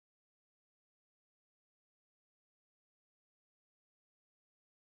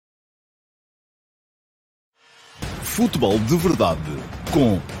Futebol de Verdade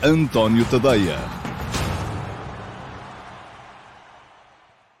com António Tadeia.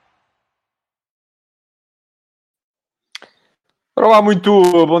 Olá, muito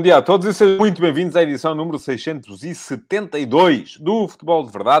bom dia a todos e sejam muito bem-vindos à edição número 672 do Futebol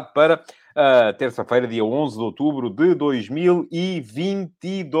de Verdade para terça-feira, dia 11 de outubro de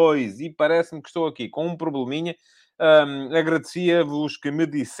 2022. E parece-me que estou aqui com um probleminha. Agradecia-vos que me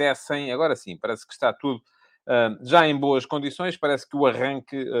dissessem, agora sim, parece que está tudo já em boas condições. Parece que o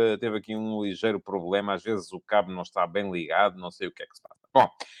arranque teve aqui um ligeiro problema. Às vezes o cabo não está bem ligado, não sei o que é que se passa. Bom,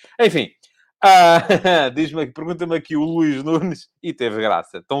 enfim... pergunta-me aqui o Luís Nunes, e teve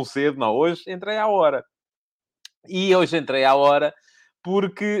graça. Tão cedo, não, hoje entrei à hora. E hoje entrei à hora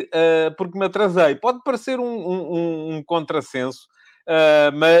porque me atrasei. Pode parecer um contrassenso,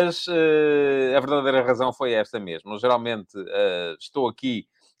 mas a verdadeira razão foi esta mesmo. Eu, geralmente estou aqui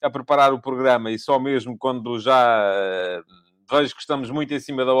a preparar o programa e só mesmo quando já vejo que estamos muito em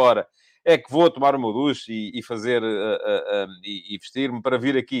cima da hora é que vou tomar o meu duche e fazer e vestir-me para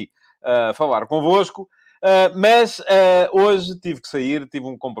vir aqui falar convosco. Mas hoje tive que sair, tive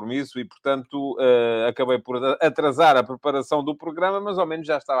um compromisso e, portanto, acabei por atrasar a preparação do programa, mas ao menos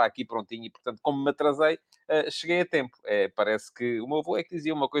já estava aqui prontinho e, portanto, como me atrasei, cheguei a tempo. Parece que o meu avô é que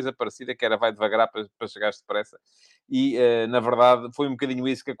dizia uma coisa parecida, que era vai devagar para chegares depressa. E, na verdade, foi um bocadinho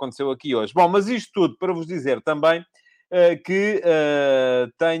isso que aconteceu aqui hoje. Bom, mas isto tudo para vos dizer também que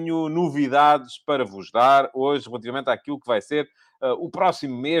tenho novidades para vos dar hoje relativamente àquilo que vai ser o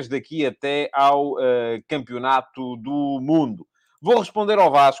próximo mês, daqui até ao Campeonato do Mundo. Vou responder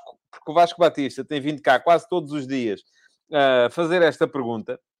ao Vasco, porque o Vasco Batista tem vindo cá quase todos os dias fazer esta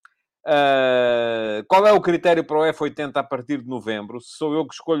pergunta. Qual é o critério para o F80 a partir de novembro? Se sou eu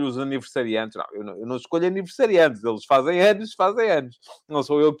que escolho os aniversariantes? Não, eu não escolho aniversariantes. Eles fazem anos. Não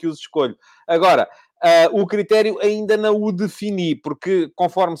sou eu que os escolho. Agora, o critério ainda não o defini, porque,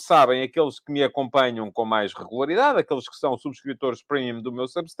 conforme sabem, aqueles que me acompanham com mais regularidade, aqueles que são subscritores premium do meu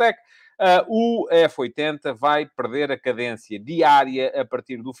Substack, o F80 vai perder a cadência diária a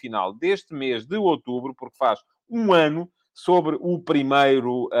partir do final deste mês de outubro, porque faz um ano sobre o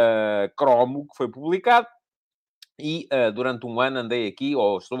primeiro cromo que foi publicado. E durante um ano andei aqui,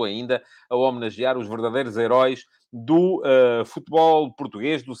 ou estou ainda, a homenagear os verdadeiros heróis do futebol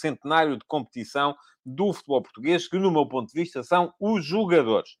português, do centenário de competição do futebol português, que, no meu ponto de vista, são os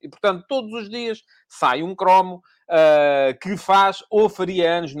jogadores. E, portanto, todos os dias sai um cromo que faz ou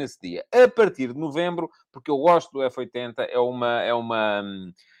faria anos nesse dia. A partir de novembro, porque eu gosto do F80, é uma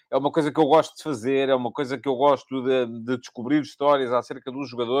coisa que eu gosto de fazer, é uma coisa que eu gosto de descobrir histórias acerca dos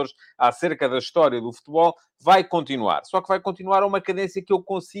jogadores, acerca da história do futebol, vai continuar. Só que vai continuar a uma cadência que eu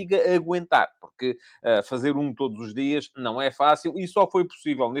consiga aguentar, porque fazer um todos os dias não é fácil e só foi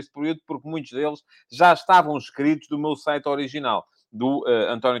possível neste período porque muitos deles já estavam escritos do meu site original, do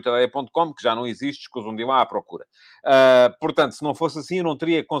antoniotadeia.com, que já não existe, escusam de ir lá à procura. Portanto, se não fosse assim, eu não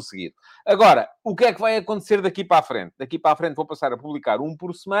teria conseguido. Agora, o que é que vai acontecer daqui para a frente? Daqui para a frente vou passar a publicar um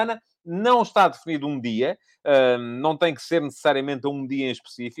por semana. Não está definido um dia, não tem que ser necessariamente a um dia em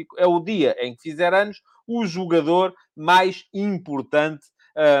específico. É o dia em que fizer anos o jogador mais importante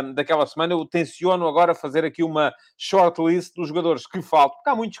daquela semana. Eu tenciono agora fazer aqui uma shortlist dos jogadores que faltam, porque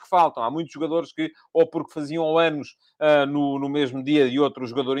há muitos que faltam. Há muitos jogadores que, ou porque faziam anos no mesmo dia de outro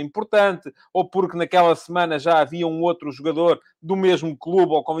jogador importante, ou porque naquela semana já havia um outro jogador do mesmo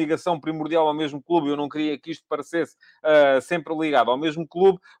clube, ou com ligação primordial ao mesmo clube. Eu não queria que isto parecesse sempre ligado ao mesmo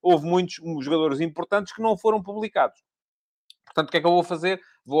clube. Houve muitos jogadores importantes que não foram publicados. Portanto, o que é que eu vou fazer?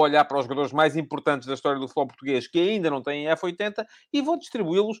 Vou olhar para os jogadores mais importantes da história do futebol português que ainda não têm F80 e vou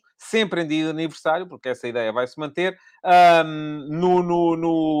distribuí-los sempre em dia de aniversário, porque essa ideia vai se manter,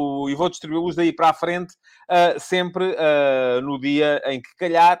 e vou distribuí-los daí para a frente, sempre no dia em que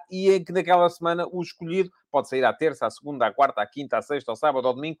calhar e em que naquela semana o escolhido pode sair à terça, à segunda, à quarta, à quinta, à sexta, ao sábado,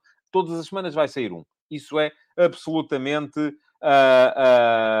 ao domingo. Todas as semanas vai sair um. Isso é absolutamente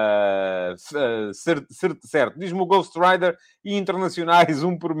certo. Diz-me o Ghost Rider e internacionais,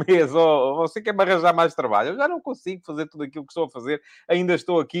 um por mês. Você quer me arranjar mais trabalho? Eu já não consigo fazer tudo aquilo que estou a fazer. Ainda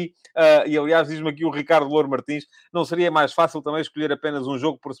estou aqui. E, aliás, diz-me aqui o Ricardo Louro Martins, não seria mais fácil também escolher apenas um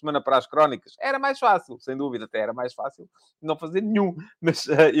jogo por semana para as crónicas? Era mais fácil, sem dúvida. Até era mais fácil não fazer nenhum. Mas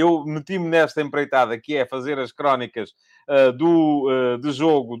eu meti-me nesta empreitada, que é fazer as crónicas do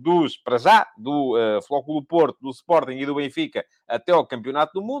jogo para já, do Flóculo Porto, do Sporting e do Benfica até ao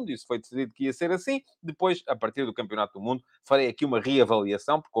Campeonato do Mundo. Isso foi decidido que ia ser assim. Depois, a partir do Campeonato do Mundo, farei aqui uma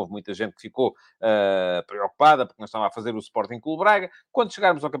reavaliação, porque houve muita gente que ficou preocupada, porque nós estávamos a fazer o Sporting Clube Braga. Quando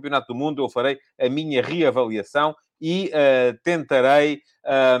chegarmos ao Campeonato do Mundo, eu farei a minha reavaliação e tentarei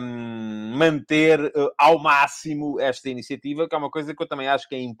manter ao máximo esta iniciativa, que é uma coisa que eu também acho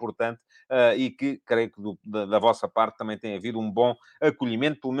que é importante e que creio que da vossa parte também tem havido um bom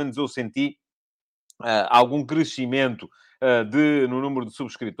acolhimento, pelo menos eu senti algum crescimento no número de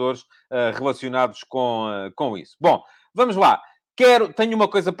subscritores relacionados com isso. Bom, vamos lá. Tenho uma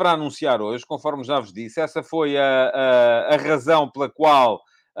coisa para anunciar hoje, conforme já vos disse. Essa foi a razão pela qual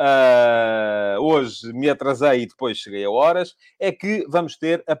hoje me atrasei e depois cheguei a horas. É que vamos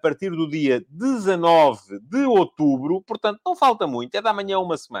ter, a partir do dia 19 de outubro, portanto, não falta muito, é da manhã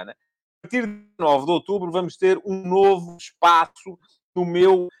uma semana. A partir de 19 de outubro vamos ter um novo espaço no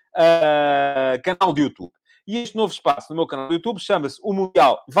meu canal de YouTube. E este novo espaço no meu canal de YouTube chama-se O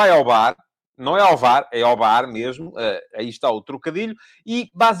Mundial Vai ao Bar. Não é ao VAR, é ao bar mesmo. Aí está o trocadilho. E,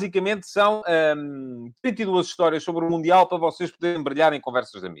 basicamente, são 32 histórias sobre o Mundial para vocês poderem brilhar em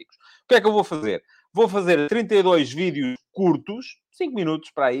conversas de amigos. O que é que eu vou fazer? Vou fazer 32 vídeos curtos, 5 minutos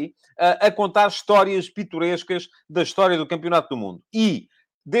para aí, a contar histórias pitorescas da história do Campeonato do Mundo. E,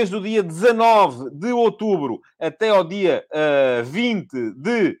 desde o dia 19 de outubro até ao dia 20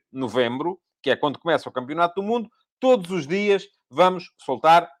 de novembro, que é quando começa o Campeonato do Mundo, todos os dias vamos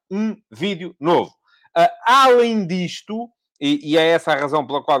soltar um vídeo novo. Além disto, e é essa a razão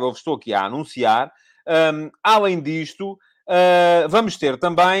pela qual eu vos estou aqui a anunciar, além disto, vamos ter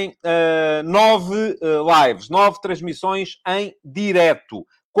também 9 lives, 9 transmissões em direto,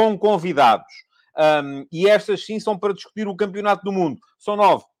 com convidados. E estas sim são para discutir o Campeonato do Mundo. São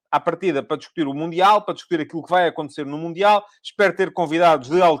 9 à partida para discutir o Mundial, para discutir aquilo que vai acontecer no Mundial. Espero ter convidados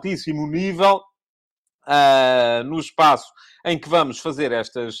de altíssimo nível no espaço em que vamos fazer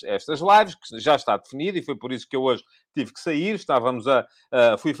estas lives, que já está definido, e foi por isso que eu hoje tive que sair.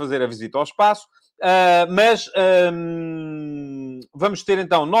 Fui fazer a visita ao espaço. Mas vamos ter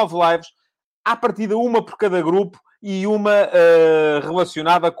então 9 lives, à partida uma por cada grupo, e uma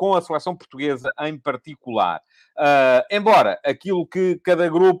relacionada com a seleção portuguesa em particular. Embora aquilo que cada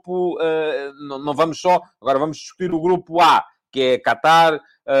grupo... não vamos só... Agora vamos discutir o grupo A, que é Qatar,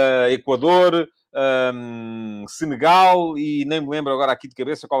 Equador, Senegal, e nem me lembro agora aqui de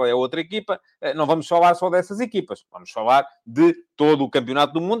cabeça qual é a outra equipa. Não vamos falar só dessas equipas. Vamos falar de todo o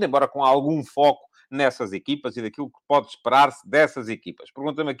Campeonato do Mundo, embora com algum foco nessas equipas e daquilo que pode esperar-se dessas equipas.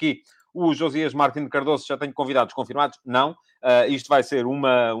 Pergunta-me aqui o Josias Martins de Cardoso: já tenho convidados confirmados? Não. Isto vai ser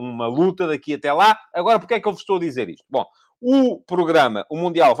uma luta daqui até lá. Agora, porque é que eu vos estou a dizer isto? Bom, o programa, o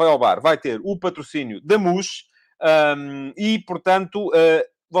Mundial Vai ao Bar, vai ter o patrocínio da MUS, e, portanto,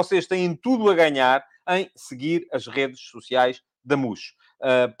 vocês têm tudo a ganhar em seguir as redes sociais da MUS.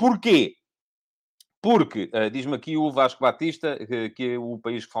 Porquê? Porque, diz-me aqui o Vasco Batista, que o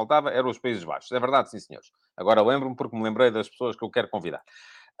país que faltava eram os Países Baixos. É verdade, sim, senhores. Agora lembro-me, porque me lembrei das pessoas que eu quero convidar.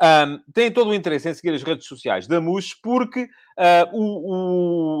 Têm todo o interesse em seguir as redes sociais da MUS, porque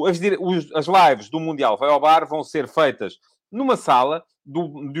as lives do Mundial Vai ao Bar vão ser feitas numa sala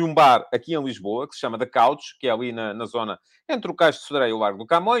de um bar aqui em Lisboa, que se chama The Couch, que é ali na zona entre o Cais de Sodré e o Largo do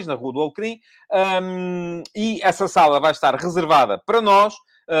Camões, na Rua do Alecrim. E essa sala vai estar reservada para nós,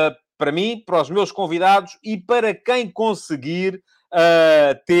 para mim, para os meus convidados e para quem conseguir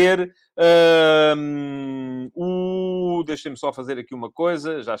ter Deixem-me só fazer aqui uma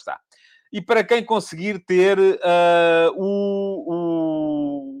coisa, já está. E para quem conseguir ter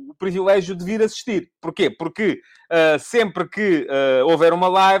o privilégio de vir assistir. Porquê? Porque sempre que houver uma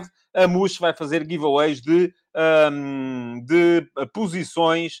live, a MUS vai fazer giveaways de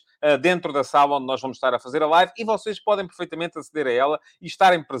posições dentro da sala onde nós vamos estar a fazer a live, e vocês podem perfeitamente aceder a ela e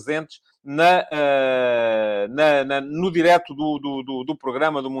estarem presentes no direto do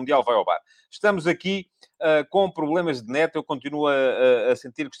programa do Mundial Vai ao Bar. Estamos aqui com problemas de net. Eu continuo a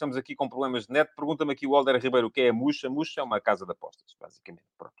sentir que estamos aqui com problemas de net. Pergunta-me aqui o Alder Ribeiro o que é a MUS. A MUS é uma casa de apostas, basicamente.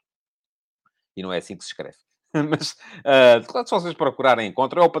 Pronto. E não é assim que se escreve. Mas, se vocês procurarem,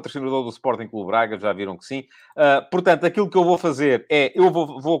 encontram. É o patrocinador do Sporting Clube Braga, já viram que sim. Portanto, aquilo que eu vou fazer é, eu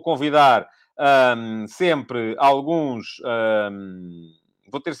vou convidar sempre alguns...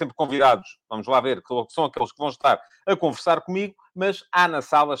 vou ter sempre convidados, vamos lá ver, que são aqueles que vão estar a conversar comigo, mas há na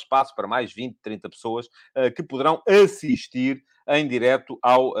sala espaço para mais 20, 30 pessoas que poderão assistir em direto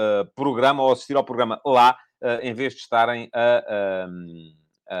ao programa, ou assistir ao programa lá, em vez de estarem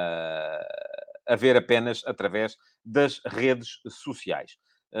a ver apenas através das redes sociais.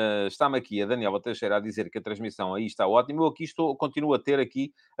 Está-me aqui a Daniela Teixeira a dizer que a transmissão aí está ótima. Eu aqui continuo a ter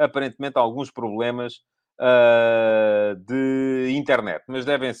aqui, aparentemente, alguns problemas de internet, mas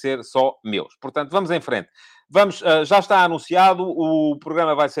devem ser só meus. Portanto, vamos em frente. Vamos, já está anunciado, o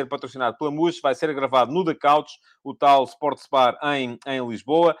programa vai ser patrocinado pela MUS, vai ser gravado no The Couch, o tal Sports Bar em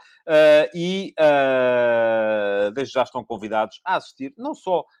Lisboa, desde já estão convidados a assistir, não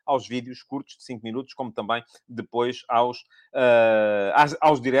só aos vídeos curtos de 5 minutos, como também depois aos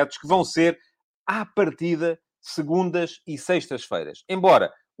diretos, que vão ser, à partida, segundas e sextas-feiras.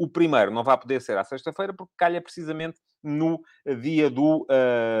 Embora o primeiro não vai poder ser à sexta-feira, porque calha precisamente no dia do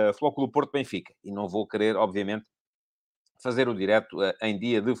Flóculo Porto-Benfica. E não vou querer, obviamente, fazer o direto em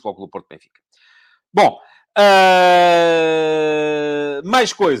dia de Flóculo Porto-Benfica. Bom,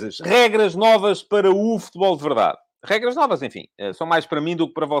 mais coisas. Regras novas para o futebol de verdade. Regras novas, enfim, são mais para mim do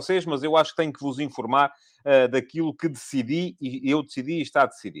que para vocês, mas eu acho que tenho que vos informar daquilo que decidi, e eu decidi e está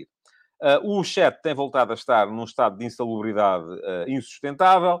decidido. O chat tem voltado a estar num estado de insalubridade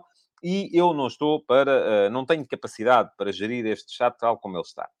insustentável e eu não tenho capacidade para gerir este chat tal como ele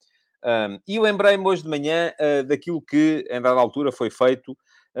está. E lembrei-me hoje de manhã daquilo que, em dada altura, foi feito,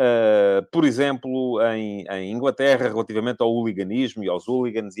 por exemplo, em Inglaterra, relativamente ao hooliganismo e aos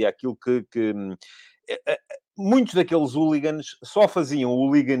hooligans e àquilo muitos daqueles hooligans só faziam o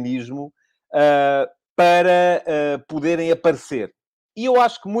hooliganismo para poderem aparecer. E eu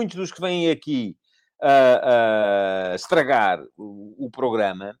acho que muitos dos que vêm aqui estragar o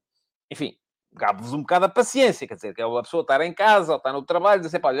programa, enfim, gabe-vos um bocado a paciência, quer dizer, que é a pessoa estar em casa ou estar no trabalho e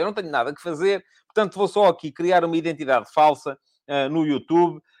dizer, olha, eu não tenho nada que fazer, portanto vou só aqui criar uma identidade falsa no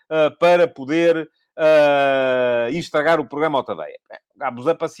YouTube para poder e estragar o programa ao tadeia. Gabe-vos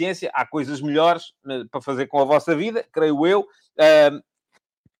a paciência, há coisas melhores para fazer com a vossa vida, creio eu,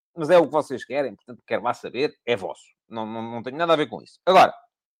 mas é o que vocês querem, portanto, quero lá saber, é vosso. Não tenho nada a ver com isso. Agora,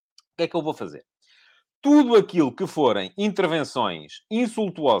 o que é que eu vou fazer? Tudo aquilo que forem intervenções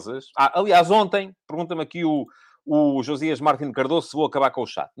insultuosas... aliás, ontem, pergunta-me aqui o Josias Martins Cardoso se vou acabar com o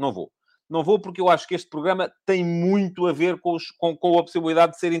chat. Não vou. Não vou porque eu acho que este programa tem muito a ver com a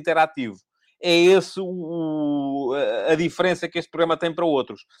possibilidade de ser interativo. É esse a diferença que este programa tem para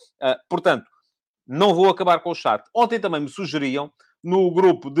outros. Portanto, não vou acabar com o chat. Ontem também me sugeriam, no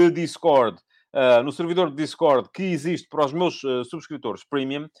grupo de Discord, no servidor de Discord que existe para os meus subscritores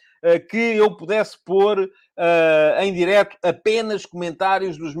premium, que eu pudesse pôr em direto apenas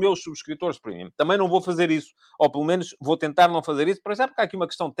comentários dos meus subscritores premium. Também não vou fazer isso, ou pelo menos vou tentar não fazer isso, para já porque há aqui uma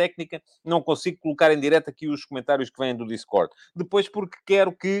questão técnica, não consigo colocar em direto aqui os comentários que vêm do Discord. Depois porque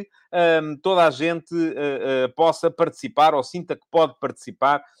quero que toda a gente possa participar, ou sinta que pode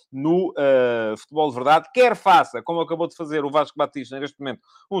participar no Futebol de Verdade, quer faça, como acabou de fazer o Vasco Batista neste momento,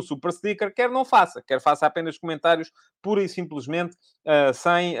 um super sticker, quer não faça, quer faça apenas comentários pura e simplesmente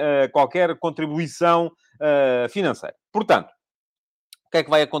sem qualquer contribuição financeira. Portanto, o que é que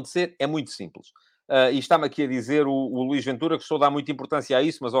vai acontecer? É muito simples. E está-me aqui a dizer o Luís Ventura que estou a dar muita importância a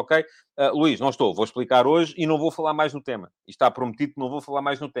isso, mas ok. Luís, não estou. Vou explicar hoje e não vou falar mais no tema. E está prometido que não vou falar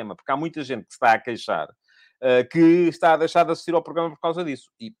mais no tema, porque há muita gente que se está a queixar que está a deixar de assistir ao programa por causa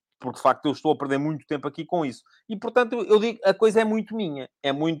disso. E porque, de facto, eu estou a perder muito tempo aqui com isso. E, portanto, eu digo, a coisa é muito minha.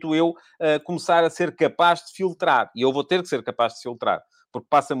 É muito eu começar a ser capaz de filtrar. E eu vou ter que ser capaz de filtrar, porque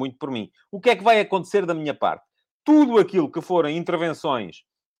passa muito por mim. O que é que vai acontecer da minha parte? Tudo aquilo que forem intervenções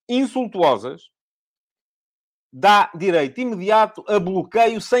insultuosas dá direito imediato a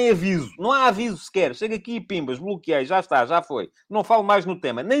bloqueio sem aviso. Não há aviso sequer. Chega aqui e pimbas, bloqueei, já está, já foi. Não falo mais no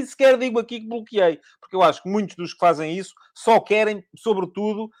tema. Nem sequer digo aqui que bloqueei, porque eu acho que muitos dos que fazem isso só querem,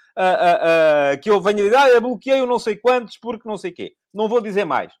 sobretudo, que eu venha dizer, eu bloqueio não sei quantos, porque não sei quê. Não vou dizer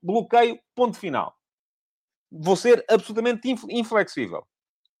mais. Bloqueio, ponto final. Vou ser absolutamente inflexível.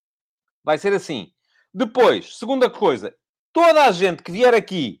 Vai ser assim. Depois, segunda coisa, toda a gente que vier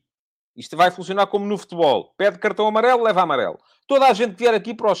aqui, isto vai funcionar como no futebol, pede cartão amarelo, leva amarelo. Toda a gente que vier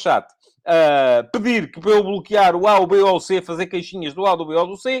aqui para o chat pedir que para eu bloquear o A, o B ou o C, fazer queixinhas do A, do B ou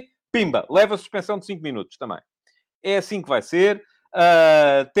do C, pimba, leva suspensão de 5 minutos também. É assim que vai ser.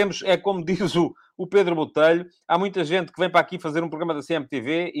 É como diz o Pedro Botelho, há muita gente que vem para aqui fazer um programa da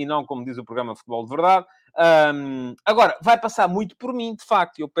CMTV e não como diz o programa Futebol de Verdade. Agora, vai passar muito por mim, de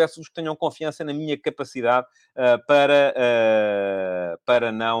facto. Eu peço-vos que tenham confiança na minha capacidade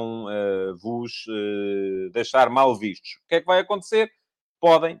para não vos deixar mal vistos. O que é que vai acontecer?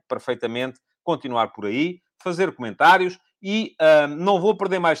 Podem, perfeitamente, continuar por aí, fazer comentários e não vou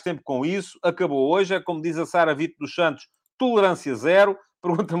perder mais tempo com isso. Acabou hoje. É como diz a Sara Vito dos Santos, tolerância zero.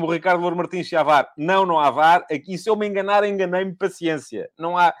 Pergunta-me o Ricardo Louro Martins se há VAR. Não há VAR. Aqui, se eu me enganar, enganei-me, paciência.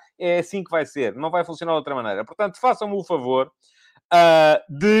 Não há... É assim que vai ser. Não vai funcionar de outra maneira. Portanto, façam-me o favor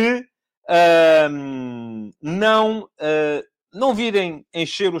de não virem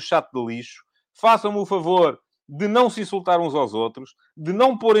encher o chat de lixo. Façam-me o favor de não se insultar uns aos outros, de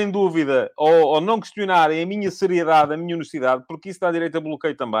não pôr em dúvida ou não questionarem a minha seriedade, a minha honestidade, porque isso dá direito a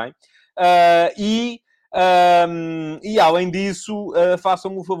bloqueio também. E além disso,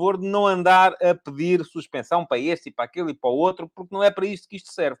 façam-me o favor de não andar a pedir suspensão para este e para aquele e para o outro, porque não é para isto que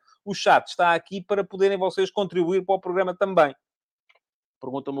isto serve. O chat está aqui para poderem vocês contribuir para o programa também.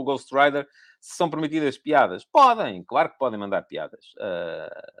 Pergunta-me o Ghost Rider se são permitidas piadas. Podem, claro que podem mandar piadas.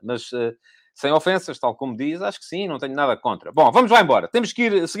 Mas sem ofensas, tal como diz, acho que sim, não tenho nada contra. Bom, vamos lá embora. Temos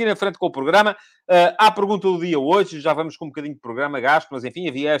que seguir em frente com o programa. Há a pergunta do dia hoje, já vamos com um bocadinho de programa gasto, mas enfim,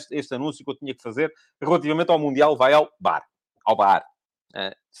 havia este anúncio que eu tinha que fazer relativamente ao Mundial. Vai ao bar. Ao bar.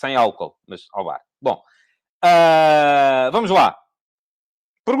 Sem álcool, mas ao bar. Bom, vamos lá.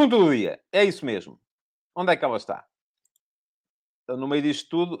 Pergunta do dia. É isso mesmo. Onde é que ela está? No meio disto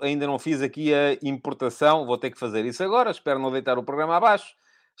tudo, ainda não fiz aqui a importação. Vou ter que fazer isso agora. Espero não deitar o programa abaixo.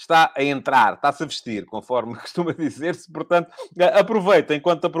 Está a entrar, está-se a vestir, conforme costuma dizer-se. Portanto, aproveita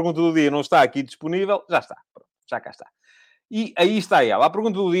enquanto a pergunta do dia não está aqui disponível. Já está. Pronto, já cá está. E aí está ela. A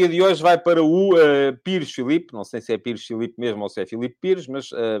pergunta do dia de hoje vai para o Pires Filipe. Não sei se é Pires Filipe mesmo ou se é Filipe Pires,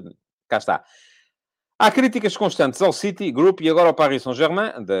 mas cá está. Há críticas constantes ao City Group e agora ao Paris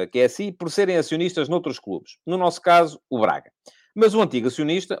Saint-Germain, da QSI, por serem acionistas noutros clubes. No nosso caso, o Braga. Mas o antigo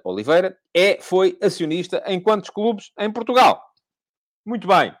acionista, Oliveira, foi acionista em quantos clubes em Portugal? Muito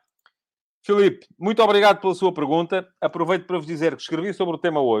bem. Filipe, muito obrigado pela sua pergunta. Aproveito para vos dizer que escrevi sobre o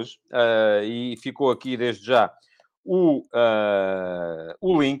tema hoje e ficou aqui desde já o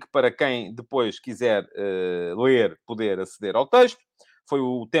link para quem depois quiser ler, poder aceder ao texto. Foi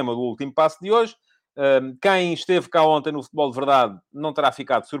o tema do último passo de hoje. Quem esteve cá ontem no Futebol de Verdade não terá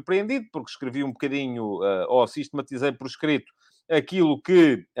ficado surpreendido, porque escrevi um bocadinho, ou sistematizei por escrito, aquilo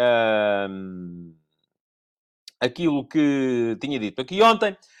que tinha dito aqui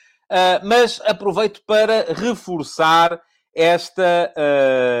ontem, mas aproveito para reforçar esta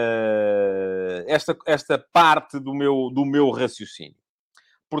parte do meu raciocínio.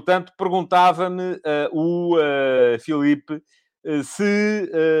 Portanto, perguntava-me o Filipe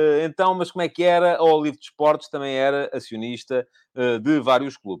se, então, mas como é que era? A Olive de Esportes também era acionista de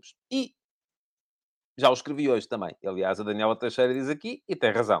vários clubes. E já o escrevi hoje também. Aliás, a Daniela Teixeira diz aqui, e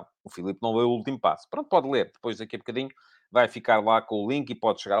tem razão. O Filipe não leu o último passo. Pronto, pode ler. Depois, daqui a bocadinho, vai ficar lá com o link e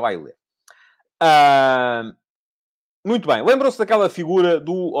pode chegar lá e ler. Muito bem. Lembram-se daquela figura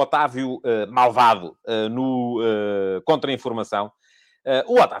do Otávio Malvado no Contra-Informação?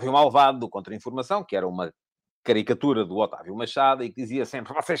 O Otávio Malvado do Contra-Informação, que era uma caricatura do Otávio Machado e que dizia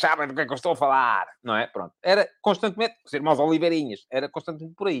sempre: vocês sabem do que é que eu estou a falar, não é? Pronto. Era constantemente, os irmãos Oliveirinhas, era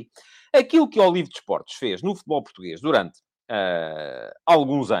constantemente por aí. Aquilo que o Olive de Esportes fez no futebol português durante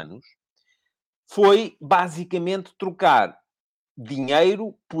alguns anos foi, basicamente, trocar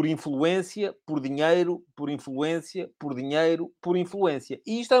dinheiro por influência, por dinheiro, por influência, por dinheiro, por influência.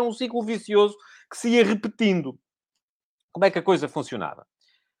 E isto era um ciclo vicioso que se ia repetindo. Como é que a coisa funcionava?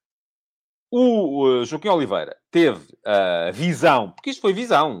 O Joaquim Oliveira teve a visão, porque isto foi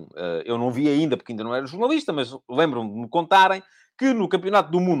visão, eu não vi ainda, porque ainda não era jornalista, mas lembro-me de me contarem que no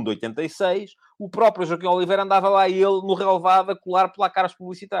Campeonato do Mundo de 86, o próprio Joaquim Oliveira andava lá ele no relevado a colar placares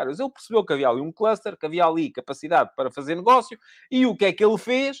publicitários. Ele percebeu que havia ali um cluster, que havia ali capacidade para fazer negócio, e o que é que ele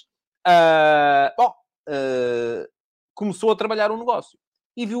fez? Começou a trabalhar o negócio.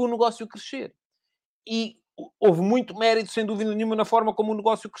 E viu o negócio crescer. E houve muito mérito, sem dúvida nenhuma, na forma como o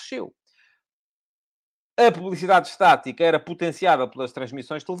negócio cresceu. A publicidade estática era potenciada pelas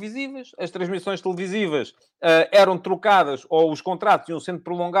transmissões televisivas. As transmissões televisivas eram trocadas, ou os contratos iam sendo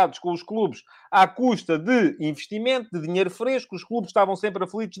prolongados com os clubes à custa de investimento, de dinheiro fresco. Os clubes estavam sempre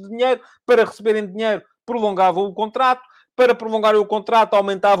aflitos de dinheiro. Para receberem dinheiro, prolongavam o contrato. Para prolongarem o contrato,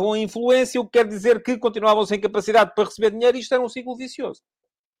 aumentavam a influência, o que quer dizer que continuavam sem capacidade para receber dinheiro. Isto era um ciclo vicioso.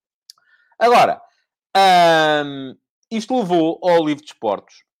 Agora, isto levou ao Olive de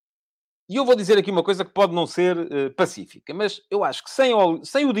Esportes. E eu vou dizer aqui uma coisa que pode não ser pacífica, mas eu acho que sem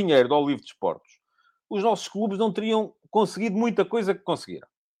o dinheiro do Olive de Esportes, os nossos clubes não teriam conseguido muita coisa que conseguiram.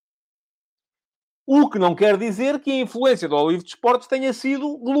 O que não quer dizer que a influência do Olive de Esportes tenha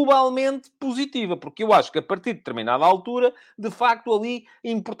sido globalmente positiva, porque eu acho que a partir de determinada altura, de facto, ali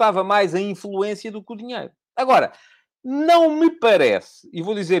importava mais a influência do que o dinheiro. Agora, não me parece, e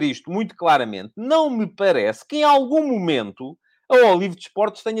vou dizer isto muito claramente, não me parece que em algum momento a Olive de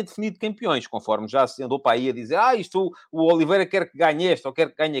Esportes tenha definido campeões, conforme já se andou para aí a dizer, o Oliveira quer que ganhe este, ou quer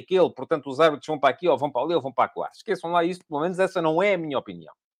que ganhe aquele, portanto os árbitros vão para aqui, ou vão para ali, ou vão para lá. Esqueçam lá isso, pelo menos essa não é a minha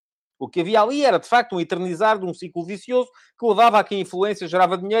opinião. O que havia ali era, de facto, um eternizar de um ciclo vicioso que levava a que a influência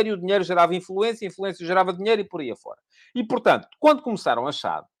gerava dinheiro e o dinheiro gerava influência, a influência gerava dinheiro e por aí afora. E, portanto, quando começaram a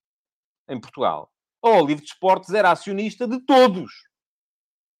chave, em Portugal, a Olive Desportos era acionista de todos.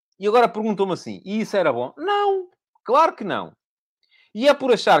 E agora perguntam-me assim, e isso era bom? Não, claro que não. E é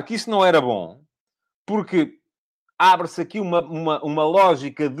por achar que isso não era bom, porque abre-se aqui uma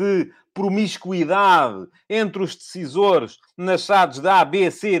lógica de promiscuidade entre os decisores nas SADs da A, B,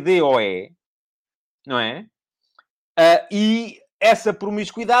 C, D ou E, não é? E essa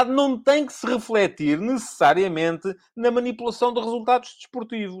promiscuidade não tem que se refletir necessariamente na manipulação de resultados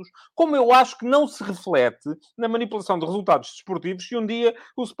desportivos. Como eu acho que não se reflete na manipulação de resultados desportivos se um dia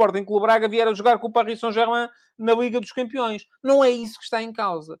o Sporting Clube Braga vier a jogar com o Paris Saint-Germain na Liga dos Campeões. Não é isso que está em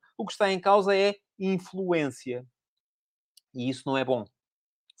causa. O que está em causa é influência. E isso não é bom.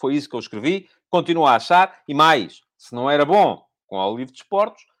 Foi isso que eu escrevi. Continuo a achar. E mais, se não era bom com a Olive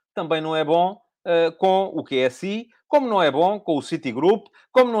Desportos, também não é bom com o QSI, como não é bom com o Citigroup,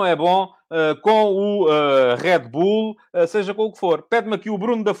 como não é bom com o Red Bull, seja com o que for. Pede-me aqui o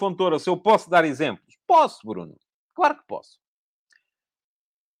Bruno da Fontoura se eu posso dar exemplos. Posso, Bruno. Claro que posso.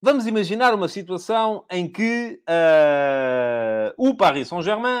 Vamos imaginar uma situação em que o Paris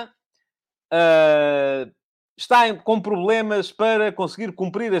Saint-Germain está com problemas para conseguir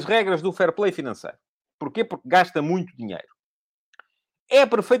cumprir as regras do fair play financeiro. Porquê? Porque gasta muito dinheiro. É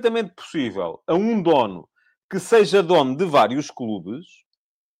perfeitamente possível a um dono que seja dono de vários clubes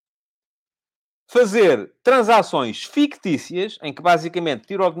fazer transações fictícias, em que basicamente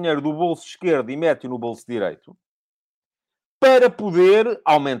tira o dinheiro do bolso esquerdo e mete-o no bolso direito, para poder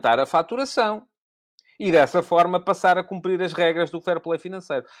aumentar a faturação. E dessa forma passar a cumprir as regras do fair play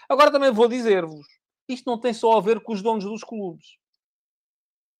financeiro. Agora também vou dizer-vos, isto não tem só a ver com os donos dos clubes.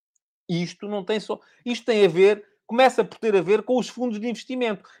 Isto não tem só... Isto tem a ver... Começa por ter a ver com os fundos de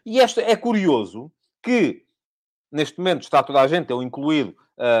investimento. E é curioso que, neste momento, está toda a gente, eu incluído,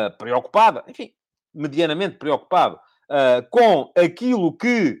 preocupada, enfim, medianamente preocupado, com aquilo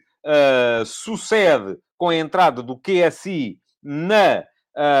que sucede com a entrada do QSI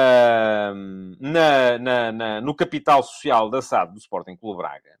no capital social da SAD do Sporting Clube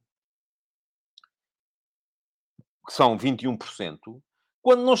Braga, que são 21%,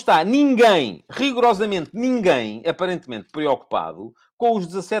 quando não está ninguém, rigorosamente ninguém, aparentemente preocupado com os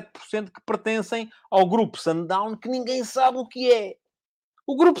 17% que pertencem ao Grupo Sundown, que ninguém sabe o que é.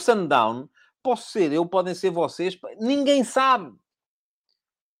 O Grupo Sundown, posso ser eu, podem ser vocês, ninguém sabe.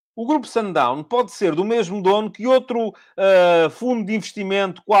 O Grupo Sundown pode ser do mesmo dono que outro fundo de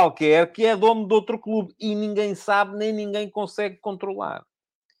investimento qualquer, que é dono de outro clube, e ninguém sabe, nem ninguém consegue controlar.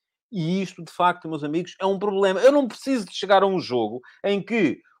 E isto, de facto, meus amigos, é um problema. Eu não preciso de chegar a um jogo em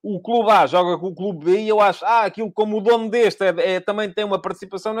que o clube A joga com o clube B e eu acho, aquilo como o dono deste também tem uma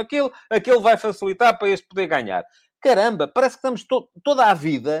participação naquilo, aquele vai facilitar para este poder ganhar. Caramba, parece que estamos toda a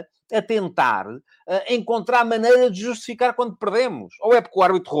vida a tentar encontrar maneira de justificar quando perdemos. Ou é porque o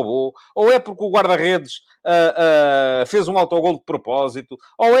árbitro roubou, ou é porque o guarda-redes fez um autogol de propósito,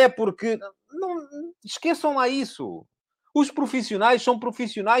 ou é porque... Não, esqueçam lá isso. Os profissionais são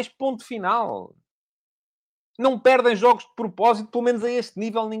profissionais, ponto final. Não perdem jogos de propósito, pelo menos a este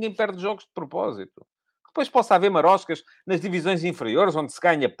nível ninguém perde jogos de propósito. Depois possa haver maroscas nas divisões inferiores, onde se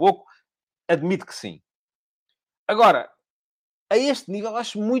ganha pouco, admito que sim. Agora, a este nível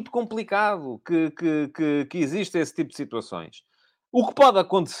acho muito complicado que exista esse tipo de situações. O que pode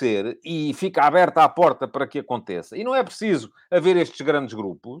acontecer, e fica aberta a porta para que aconteça, e não é preciso haver estes grandes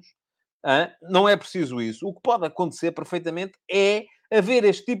grupos, não é preciso isso. O que pode acontecer perfeitamente é haver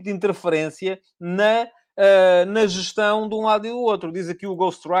este tipo de interferência na gestão de um lado e do outro. Diz aqui o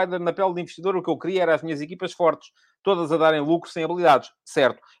Ghost Rider, na pele de investidor, o que eu queria era as minhas equipas fortes, todas a darem lucro sem habilidades.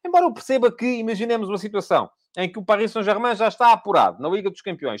 Certo. Embora eu perceba que, imaginemos uma situação em que o Paris Saint-Germain já está apurado na Liga dos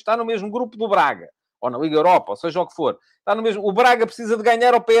Campeões, está no mesmo grupo do Braga, ou na Liga Europa, ou seja o que for. Está no mesmo... O Braga precisa de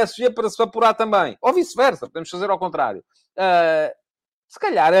ganhar ao PSG para se apurar também. Ou vice-versa, podemos fazer ao contrário. Se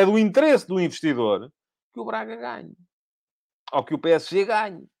calhar é do interesse do investidor que o Braga ganhe. Ou que o PSG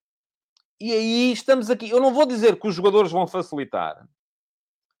ganhe. E aí estamos aqui. Eu não vou dizer que os jogadores vão facilitar,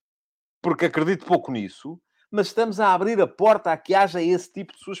 porque acredito pouco nisso, mas estamos a abrir a porta a que haja esse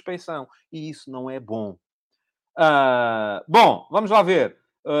tipo de suspeição. E isso não é bom. Bom, vamos lá ver.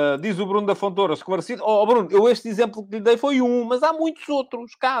 Diz o Bruno da Fontoura, esclarecido. Bruno, este exemplo que lhe dei foi um, mas há muitos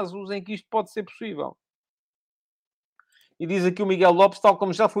outros casos em que isto pode ser possível. E diz aqui o Miguel Lopes, tal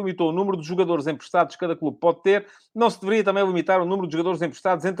como já se limitou o número de jogadores emprestados que cada clube pode ter, não se deveria também limitar o número de jogadores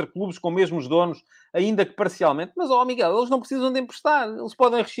emprestados entre clubes com mesmos donos, ainda que parcialmente. Mas, Miguel, eles não precisam de emprestar. Eles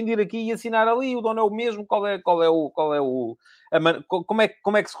podem rescindir aqui e assinar ali. O dono é o mesmo. Como é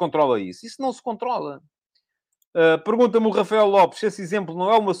que se controla isso? Isso não se controla. Pergunta-me o Rafael Lopes se esse exemplo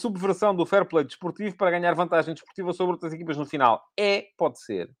não é uma subversão do fair play desportivo para ganhar vantagem desportiva sobre outras equipas no final. Pode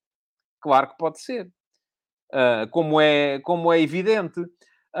ser. Claro que pode ser. Como é evidente.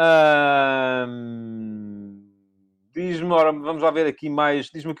 Diz-me, ora, vamos lá ver aqui mais.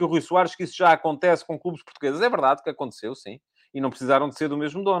 Diz-me que o Rui Soares que isso já acontece com clubes portugueses. É verdade que aconteceu, sim. E não precisaram de ser do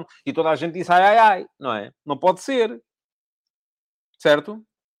mesmo dono. E toda a gente disse ai, ai, ai, não é? Não pode ser. Certo?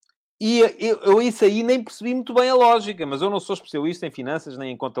 E eu isso aí nem percebi muito bem a lógica, mas eu não sou especialista em finanças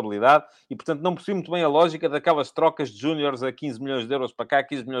nem em contabilidade e, portanto, não percebi muito bem a lógica daquelas trocas de júniores a 15 milhões de euros para cá,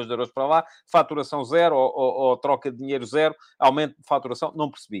 15 milhões de euros para lá, faturação zero ou troca de dinheiro zero, aumento de faturação,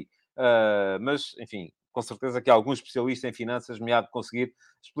 não percebi. Mas, enfim, com certeza que algum especialista em finanças me há de conseguir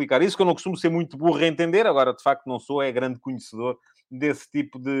explicar isso, que eu não costumo ser muito burro a entender, agora, de facto, não sou, é grande conhecedor desse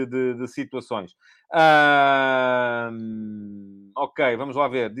tipo de situações. Ok, vamos lá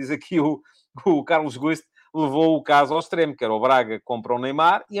ver. Diz aqui o Carlos Guiste levou o caso ao extremo, que era o Braga compra o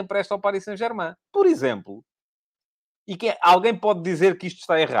Neymar e empresta ao Paris Saint-Germain. Por exemplo. E alguém pode dizer que isto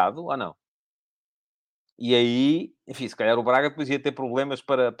está errado ou não? E aí, enfim, se calhar o Braga depois ia ter problemas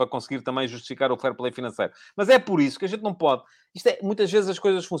para conseguir também justificar o fair play financeiro. Mas é por isso que a gente não pode. Muitas vezes as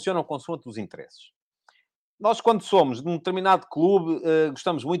coisas funcionam consoante os interesses. Nós, quando somos de um determinado clube,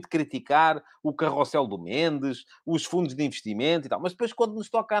 gostamos muito de criticar o carrossel do Mendes, os fundos de investimento e tal. Mas depois, quando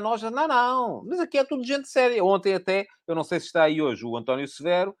nos toca a nós, não, não. Mas aqui é tudo gente séria. Ontem até, eu não sei se está aí hoje o António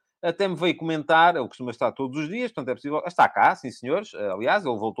Severo, até me veio comentar, ele costuma estar todos os dias, portanto é possível... Está cá, sim senhores. Aliás,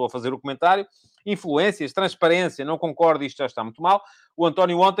 ele voltou a fazer o comentário. Influências, transparência, não concordo, isto já está muito mal. O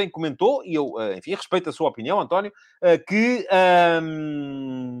António ontem comentou, e eu, enfim, respeito a sua opinião, António, que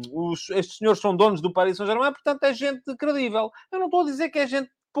estes senhores são donos do Paris Saint-Germain, portanto é gente credível. Eu não estou a dizer que é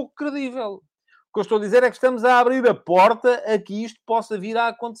gente pouco credível. O que eu estou a dizer é que estamos a abrir a porta a que isto possa vir a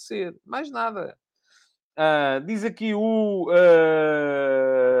acontecer. Mais nada. Diz aqui o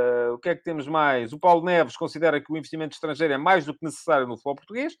que é que temos mais? O Paulo Neves considera que o investimento estrangeiro é mais do que necessário no futebol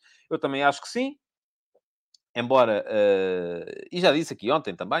português. Eu também acho que sim. Embora, e já disse aqui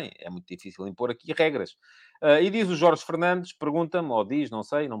ontem também, é muito difícil impor aqui regras. E diz o Jorge Fernandes, pergunta-me, ou diz, não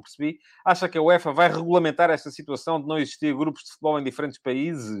sei, não percebi, acha que a UEFA vai regulamentar esta situação de não existir grupos de futebol em diferentes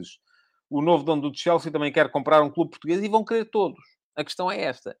países? O novo dono do Chelsea também quer comprar um clube português e vão querer todos. A questão é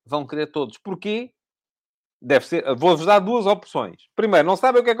esta, vão querer todos. Porquê? Deve ser, vou-vos dar duas opções. Primeiro, não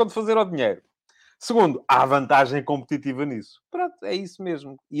sabem o que é que vão fazer ao dinheiro. Segundo, há vantagem competitiva nisso. Pronto, é isso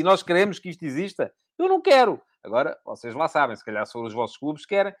mesmo. E nós queremos que isto exista? Eu não quero. Agora, vocês lá sabem, se calhar se for os vossos clubes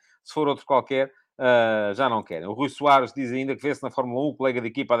querem, se for outro qualquer, já não querem. O Rui Soares diz ainda que vê-se na Fórmula 1 o colega de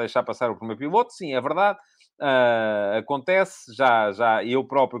equipa a deixar passar o primeiro piloto. Sim, é verdade. Acontece. Já eu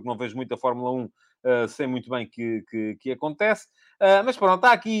próprio, que não vejo muito a Fórmula 1, sei muito bem que acontece. Mas pronto,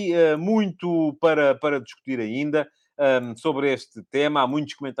 está aqui muito para discutir ainda sobre este tema. Há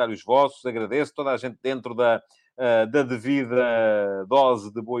muitos comentários vossos, agradeço. Toda a gente dentro da devida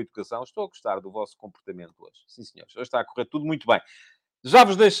dose de boa educação. Estou a gostar do vosso comportamento hoje. Sim, senhores. Hoje está a correr tudo muito bem. Já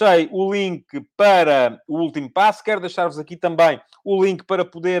vos deixei o link para o último passo. Quero deixar-vos aqui também o link para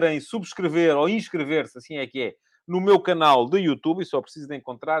poderem subscrever ou inscrever-se, assim é que é, no meu canal do YouTube. E só preciso de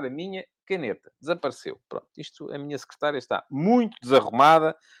encontrar a minha caneta. Desapareceu. Pronto. A minha secretária está muito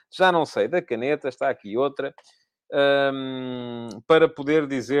desarrumada. Já não sei da caneta. Está aqui outra. Para poder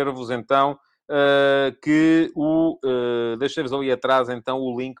dizer-vos então que deixei-vos ali atrás então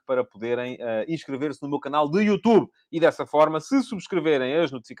o link para poderem inscrever-se no meu canal de YouTube e dessa forma, se subscreverem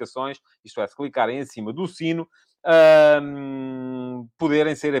as notificações, isto é, se clicarem em cima do sino,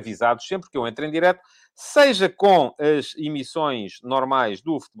 poderem ser avisados sempre que eu entre em direto, seja com as emissões normais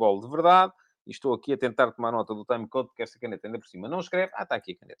do Futebol de Verdade. E estou aqui a tentar tomar nota do timecode, porque esta caneta ainda por cima não escreve. Está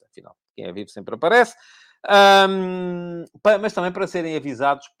aqui a caneta, afinal. Quem é vivo sempre aparece. Mas também para serem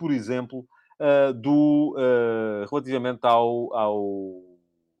avisados, por exemplo, relativamente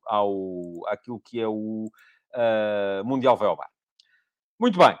àquilo que é o Mundial vai ao bar.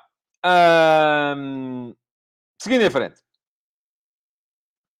 Muito bem. Seguindo em frente.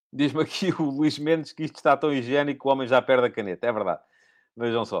 Diz-me aqui o Luís Mendes que isto está tão higiênico que o homem já perde a caneta. É verdade.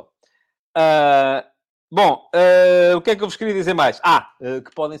 Vejam só. Bom, o que é que eu vos queria dizer mais?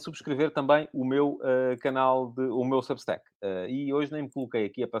 Que podem subscrever também o meu canal, o meu Substack. E hoje nem me coloquei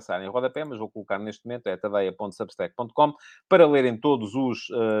aqui a passar em rodapé, mas vou colocar neste momento, é tadeia.substack.com, para lerem todos os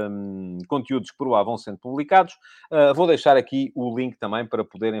conteúdos que por lá vão sendo publicados. Vou deixar aqui o link também para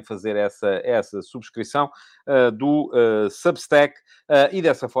poderem fazer essa subscrição do Substack e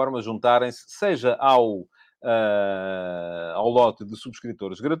dessa forma juntarem-se, seja ao lote de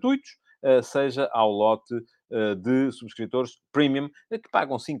subscritores gratuitos, seja ao lote de subscritores premium, que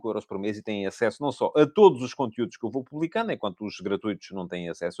pagam 5 € por mês e têm acesso não só a todos os conteúdos que eu vou publicando, enquanto os gratuitos não têm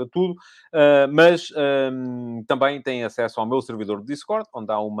acesso a tudo, mas também têm acesso ao meu servidor de Discord,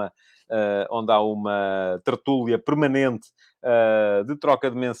 onde há uma tertúlia permanente de troca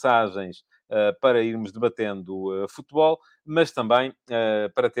de mensagens para irmos debatendo futebol, mas também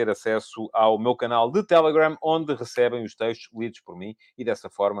para ter acesso ao meu canal de Telegram, onde recebem os textos lidos por mim e dessa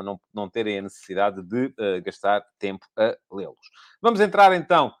forma não terem a necessidade de gastar tempo a lê-los. Vamos entrar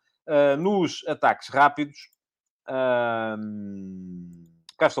então nos ataques rápidos.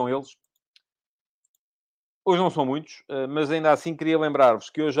 Cá estão eles. Hoje não são muitos, mas ainda assim queria lembrar-vos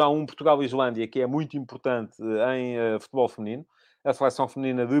que hoje há um Portugal-Islândia que é muito importante em futebol feminino. A seleção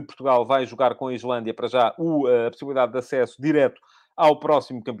feminina de Portugal vai jogar com a Islândia, para já, a possibilidade de acesso direto ao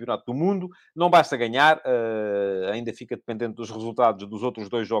próximo Campeonato do Mundo. Não basta ganhar, ainda fica dependente dos resultados dos outros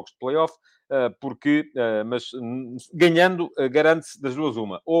 2 jogos de play-off, mas ganhando, garante-se das duas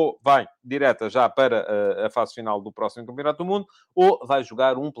uma. Ou vai direta já para a fase final do próximo Campeonato do Mundo, ou vai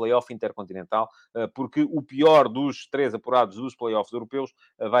jogar um play-off intercontinental, porque o pior dos 3 apurados dos play-offs europeus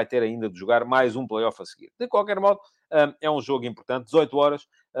vai ter ainda de jogar mais um play-off a seguir. De qualquer modo, é um jogo importante, 18 horas,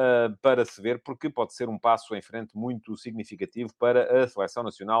 para se ver, porque pode ser um passo em frente muito significativo para a Seleção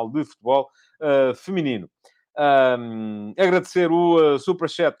Nacional de Futebol feminino. Agradecer o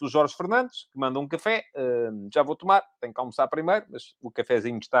superchat do Jorge Fernandes, que manda um café. Já vou tomar, tenho que almoçar primeiro, mas o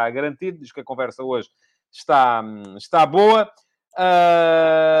cafezinho está garantido. Diz que a conversa hoje está boa.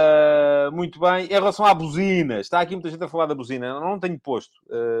 Muito bem. Em relação à buzina, está aqui muita gente a falar da buzina. Eu não tenho posto.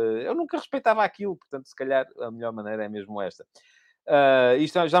 Eu nunca respeitava aquilo, portanto, se calhar a melhor maneira é mesmo esta.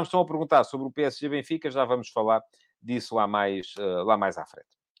 Isto já me estão a perguntar sobre o PSG Benfica, já vamos falar disso lá mais à frente.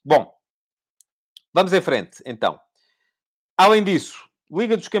 Bom, vamos em frente, então. Além disso,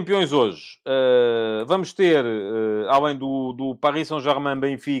 Liga dos Campeões hoje. Vamos ter, além do Paris Saint-Germain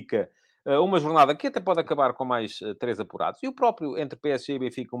Benfica, uma jornada que até pode acabar com mais 3 apurados. E o próprio, entre PSG e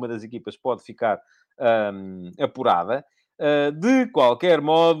Benfica, uma das equipas pode ficar apurada. De qualquer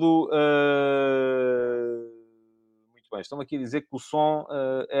modo... Muito bem, estão aqui a dizer que o som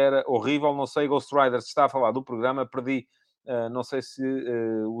era horrível. Não sei, Ghost Rider, se está a falar do programa, perdi. Não sei se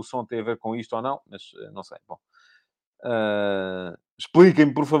o som tem a ver com isto ou não, mas não sei. Bom,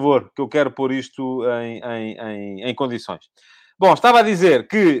 expliquem-me, por favor, que eu quero pôr isto em condições. Bom, estava a dizer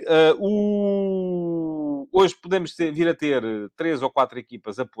que hoje podemos vir a ter 3 ou 4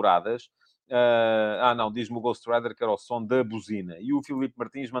 equipas apuradas. Não, diz-me o Ghost Rider que era o som da buzina. E o Filipe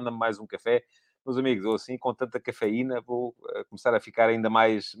Martins manda-me mais um café. Meus amigos, eu assim, com tanta cafeína, vou começar a ficar ainda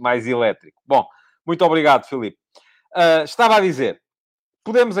mais elétrico. Bom, muito obrigado, Filipe. Estava a dizer,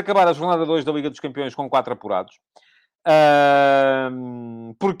 podemos acabar a jornada 2 da Liga dos Campeões com 4 apurados.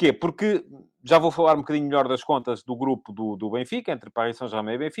 Porquê? Porque já vou falar um bocadinho melhor das contas do grupo do Benfica, entre Paris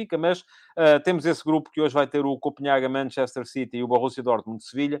Saint-Germain e Benfica, mas temos esse grupo que hoje vai ter o Copenhaga, Manchester City e o Borussia Dortmund de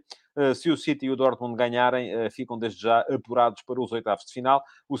Sevilha. Se o City e o Dortmund ganharem, ficam desde já apurados para os oitavos de final.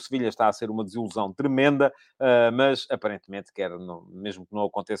 O Sevilha está a ser uma desilusão tremenda, mas aparentemente mesmo que não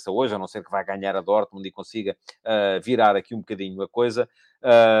aconteça hoje, a não ser que vá ganhar a Dortmund e consiga virar aqui um bocadinho a coisa,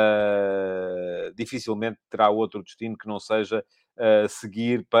 dificilmente terá outro destino que não seja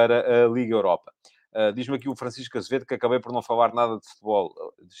seguir para a Liga Europa. Diz-me aqui o Francisco Azevedo que acabei por não falar nada de futebol.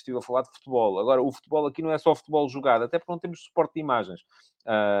 Estive a falar de futebol. Agora, o futebol aqui não é só futebol jogado, até porque não temos suporte de imagens.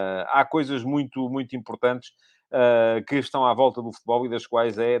 Há coisas muito, muito importantes que estão à volta do futebol e das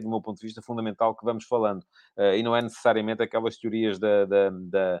quais é, do meu ponto de vista, fundamental que vamos falando. E não é necessariamente aquelas teorias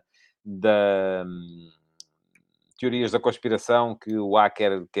teorias da conspiração que o A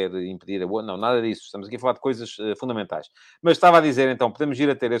quer impedir a boa. Não, nada disso. Estamos aqui a falar de coisas fundamentais. Mas estava a dizer, então, podemos ir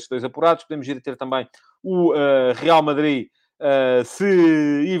a ter esses 2 apurados, podemos ir a ter também o Real Madrid, se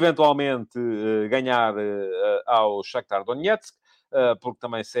eventualmente ganhar ao Shakhtar Donetsk, porque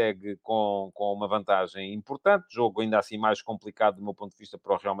também segue com uma vantagem importante. Jogo ainda assim mais complicado, do meu ponto de vista,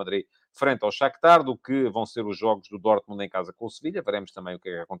 para o Real Madrid frente ao Shakhtar, do que vão ser os jogos do Dortmund em casa com o Sevilha. Veremos também o que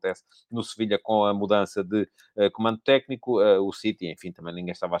é que acontece no Sevilha com a mudança de comando técnico. O City, enfim, também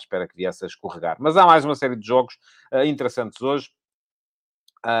ninguém estava à espera que viesse a escorregar. Mas há mais uma série de jogos interessantes hoje.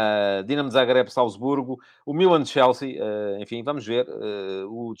 Dinamo Zagreb-Salzburgo, o Milan-Chelsea, enfim, vamos ver.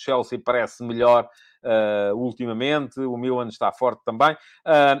 O Chelsea parece melhor ultimamente, o Milan está forte também.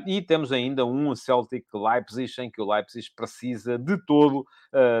 E temos ainda um Celtic-Leipzig, em que o Leipzig precisa de todo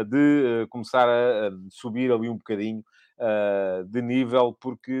de começar a subir ali um bocadinho de nível,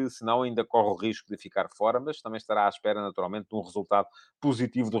 porque senão ainda corre o risco de ficar fora, mas também estará à espera, naturalmente, de um resultado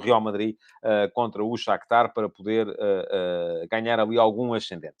positivo do Real Madrid contra o Shakhtar para poder ganhar ali algum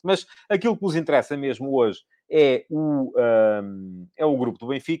ascendente. Mas aquilo que nos interessa mesmo hoje é o grupo do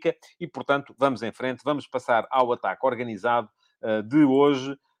Benfica e, portanto, vamos em frente, vamos passar ao ataque organizado de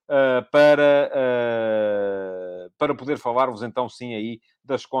hoje para poder falar-vos então sim aí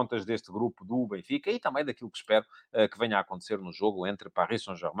das contas deste grupo do Benfica e também daquilo que espero que venha a acontecer no jogo entre Paris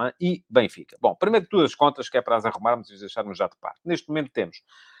Saint-Germain e Benfica. Bom, primeiro de tudo as contas, que é para as arrumarmos e deixarmos já de parte. Neste momento temos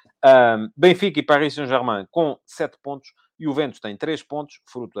Benfica e Paris Saint-Germain com 7 pontos. E o Juventus tem 3 pontos,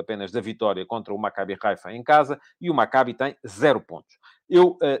 fruto apenas da vitória contra o Maccabi Haifa em casa. E o Maccabi tem 0 pontos.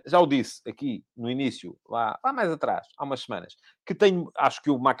 Eu já o disse aqui no início, lá mais atrás, há umas semanas, que acho que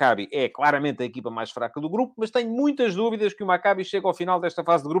o Maccabi é claramente a equipa mais fraca do grupo, mas tenho muitas dúvidas que o Maccabi chegue ao final desta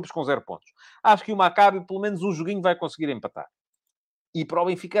fase de grupos com 0 pontos. Acho que o Maccabi, pelo menos um joguinho, vai conseguir empatar. E para o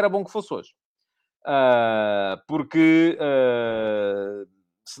Benfica era bom que fosse hoje. Porque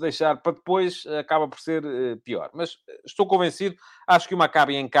se deixar para depois, acaba por ser pior. Mas estou convencido, acho que o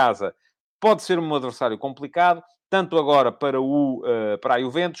Maccabi em casa pode ser um adversário complicado, tanto agora para a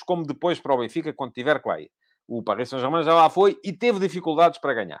Juventus, como depois para o Benfica, quando tiver que lá ir. O Paris Saint-Germain já lá foi e teve dificuldades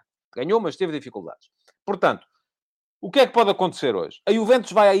para ganhar. Ganhou, mas teve dificuldades. Portanto, o que é que pode acontecer hoje? A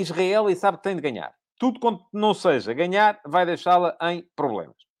Juventus vai a Israel e sabe que tem de ganhar. Tudo quanto não seja ganhar, vai deixá-la em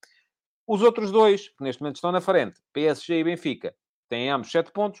problemas. Os outros dois, que neste momento estão na frente, PSG e Benfica, têm ambos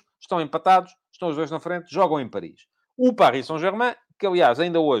 7 pontos, estão empatados, estão os dois na frente, jogam em Paris. O Paris Saint-Germain, que aliás,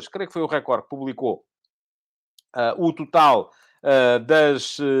 ainda hoje, creio que foi o Record que publicou o total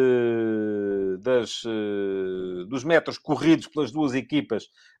dos metros corridos pelas duas equipas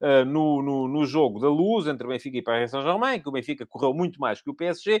no jogo da Luz, entre Benfica e Paris Saint-Germain, que o Benfica correu muito mais que o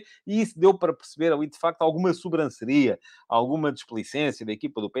PSG, e isso deu para perceber ali, de facto, alguma sobranceria, alguma displicência da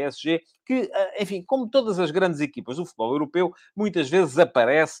equipa do PSG, que, enfim, como todas as grandes equipas do futebol europeu, muitas vezes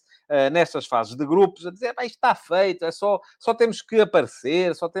aparece nestas fases de grupos a dizer, isto está feito, só temos que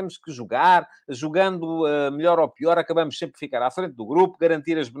aparecer, só temos que jogar, jogando melhor ou pior, acabamos sempre por ficar à frente do grupo,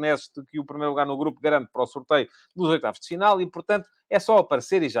 garantir as benesses de que o primeiro lugar no grupo garante para o sorteio dos oitavos de final e, portanto, é só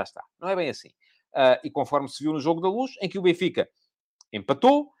aparecer e já está. Não é bem assim. E conforme se viu no Jogo da Luz, em que o Benfica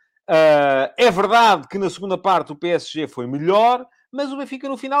empatou, é verdade que na segunda parte o PSG foi melhor, mas o Benfica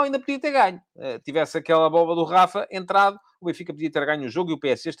no final ainda podia ter ganho. Tivesse aquela bola do Rafa entrado, o Benfica podia ter ganho o jogo e o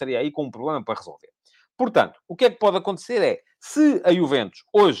PSG estaria aí com um problema para resolver. Portanto, o que é que pode acontecer é, se a Juventus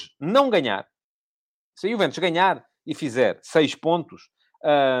hoje não ganhar, se a Juventus ganhar e fizer 6 pontos,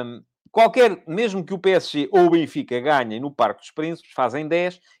 mesmo que o PSG ou o Benfica ganhem no Parque dos Príncipes, fazem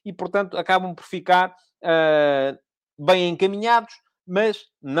 10 e, portanto, acabam por ficar bem encaminhados, mas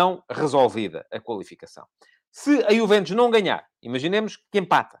não resolvida a qualificação. Se a Juventus não ganhar, imaginemos que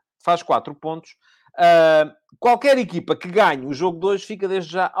empata, faz 4 pontos, qualquer equipa que ganhe o jogo de hoje fica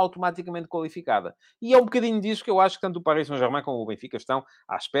desde já automaticamente qualificada. E é um bocadinho disso que eu acho que tanto o Paris Saint-Germain como o Benfica estão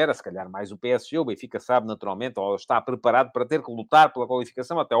à espera, se calhar mais o PSG, o Benfica sabe naturalmente, ou está preparado para ter que lutar pela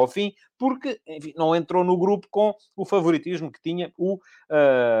qualificação até ao fim, porque, enfim, não entrou no grupo com o favoritismo que tinha o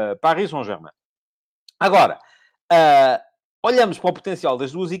Paris Saint-Germain. Agora, olhamos para o potencial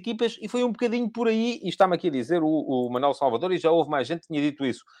das duas equipas e foi um bocadinho por aí, e está-me aqui a dizer o Manuel Salvador, e já houve mais gente que tinha dito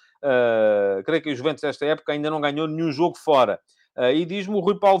isso. Creio que a Juventus, nesta época, ainda não ganhou nenhum jogo fora. E diz-me o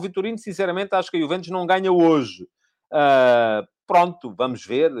Rui Paulo Vitorino, sinceramente, acho que a Juventus não ganha hoje. Pronto, vamos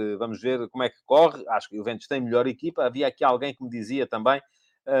ver como é que corre. Acho que a Juventus tem melhor equipa. Havia aqui alguém que me dizia também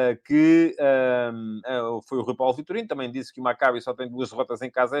que foi o Rui Paulo Vitorino, também disse que o Maccabi só tem 2 derrotas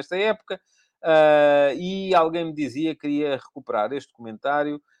em casa esta época. E alguém me dizia, queria recuperar este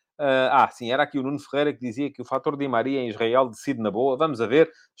comentário. Sim, era aqui o Nuno Ferreira que dizia que o fator Di Maria em Israel decide na boa. Vamos a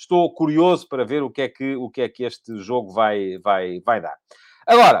ver. Estou curioso para ver o que é que este jogo vai dar.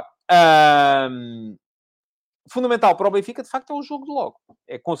 Agora, fundamental para o Benfica, de facto, é o jogo de logo.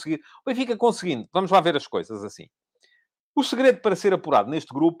 É conseguir... O Benfica conseguindo... Vamos lá ver as coisas assim. O segredo para ser apurado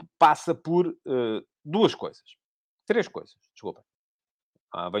neste grupo passa por 2 coisas. 3 coisas, desculpa.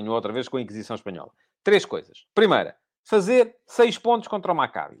 Venho outra vez com a Inquisição Espanhola. 3 coisas. Primeira, fazer 6 pontos contra o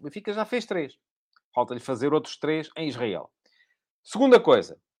Maccabi. O Benfica já fez 3. Falta-lhe fazer outros 3 em Israel. Segunda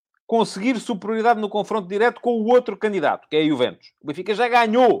coisa, conseguir superioridade no confronto direto com o outro candidato, que é a Juventus. O Benfica já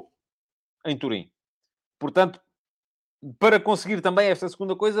ganhou em Turim. Portanto, para conseguir também esta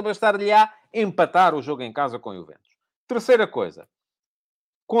segunda coisa, bastar-lhe-á empatar o jogo em casa com a Juventus. Terceira coisa,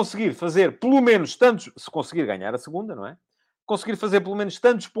 conseguir fazer pelo menos tantos... Se conseguir ganhar a segunda, não é? Conseguir fazer pelo menos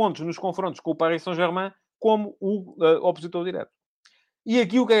tantos pontos nos confrontos com o Paris Saint-Germain como o opositor direto. E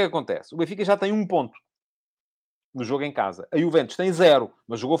aqui o que é que acontece? O Benfica já tem 1 ponto. no jogo em casa. A Juventus tem 0,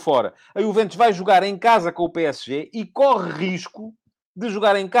 mas jogou fora. A Juventus vai jogar em casa com o PSG e corre risco de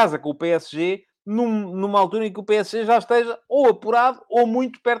jogar em casa com o PSG numa altura em que o PSG já esteja ou apurado ou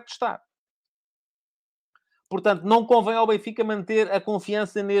muito perto de estar. Portanto, não convém ao Benfica manter a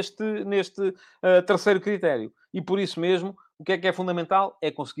confiança neste terceiro critério. E por isso mesmo, o que é fundamental? É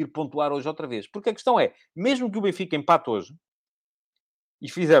conseguir pontuar hoje outra vez. Porque a questão é, mesmo que o Benfica empate hoje e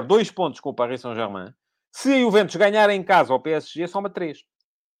fizer 2 pontos com o Paris Saint-Germain, se a Juventus ganhar em casa ao PSG, soma 3.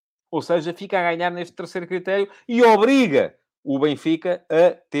 Ou seja, fica a ganhar neste terceiro critério e obriga o Benfica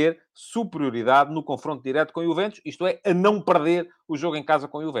a ter superioridade no confronto direto com o Juventus, isto é, a não perder o jogo em casa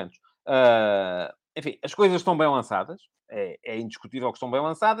com o Juventus. Enfim, as coisas estão bem lançadas, é indiscutível que estão bem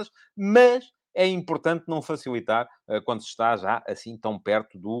lançadas, mas é importante não facilitar quando se está já assim tão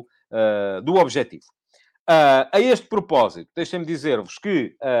perto do objetivo. A este propósito, deixem-me dizer-vos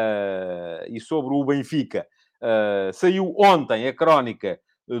que, e sobre o Benfica, saiu ontem a crónica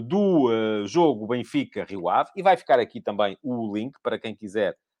do jogo Benfica-Rio Ave, e vai ficar aqui também o link para quem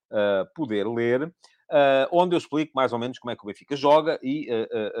quiser poder ler, onde eu explico mais ou menos como é que o Benfica joga e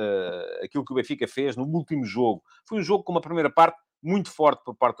aquilo que o Benfica fez no último jogo. Foi um jogo com uma primeira parte muito forte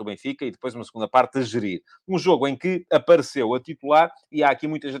por parte do Benfica e depois uma segunda parte a gerir. Um jogo em que apareceu a titular, e há aqui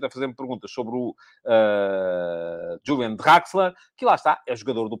muita gente a fazer-me perguntas sobre o Julian Draxler, que lá está, é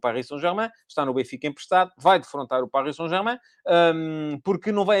jogador do Paris Saint-Germain, está no Benfica emprestado, vai defrontar o Paris Saint-Germain,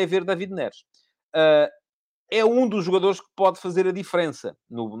 porque não vai haver David Neres. É um dos jogadores que pode fazer a diferença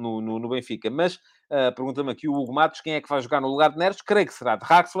no Benfica. Mas pergunta-me aqui o Hugo Matos quem é que vai jogar no lugar de Neres. Creio que será de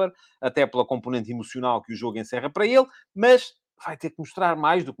Draxler, até pela componente emocional que o jogo encerra para ele, mas vai ter que mostrar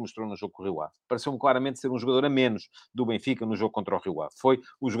mais do que mostrou no jogo com o Rio Ave. Pareceu-me claramente ser um jogador a menos do Benfica no jogo contra o Rio Ave. Foi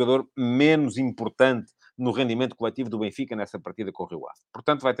o jogador menos importante no rendimento coletivo do Benfica nessa partida com o Rio Ave.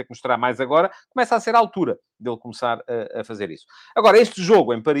 Portanto, vai ter que mostrar mais agora. Começa a ser a altura dele começar a fazer isso. Agora, este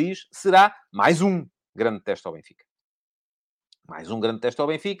jogo em Paris será mais um grande teste ao Benfica. Mais um grande teste ao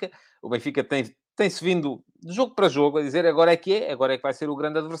Benfica. O Benfica tem-se vindo de jogo para jogo a dizer agora é que vai ser o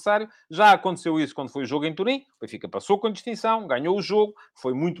grande adversário. Já aconteceu isso quando foi o jogo em Turim. O Benfica passou com distinção, ganhou o jogo,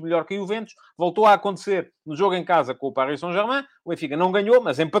 foi muito melhor que o Juventus. Voltou a acontecer no jogo em casa com o Paris Saint-Germain. O Benfica não ganhou,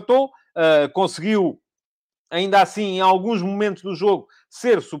 mas empatou. Conseguiu, ainda assim, em alguns momentos do jogo,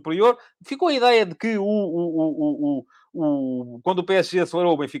 ser superior. Ficou a ideia de que quando o PSG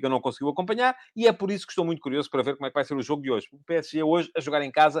acelerou, o Benfica não conseguiu acompanhar, e é por isso que estou muito curioso para ver como é que vai ser o jogo de hoje. O PSG hoje, a jogar em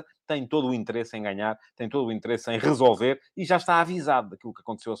casa, tem todo o interesse em ganhar, tem todo o interesse em resolver, e já está avisado daquilo que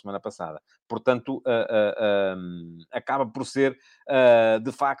aconteceu a semana passada. Portanto, acaba por ser,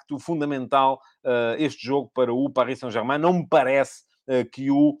 de facto, fundamental este jogo para o Paris Saint-Germain. Não me parece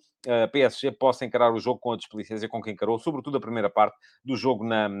que o PSG possa encarar o jogo com a desplicência com que encarou, sobretudo a primeira parte do jogo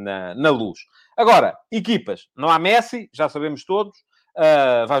na Luz. Agora, equipas. Não há Messi, já sabemos todos.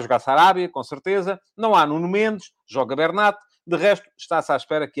 Vai jogar Sarabia, com certeza. Não há Nuno Mendes, joga Bernat. De resto, está-se à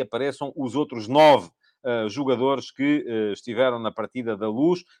espera que apareçam os outros 9 jogadores que estiveram na partida da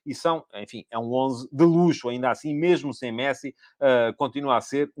Luz e são, enfim, é um 11 de luxo, ainda assim, mesmo sem Messi, continua a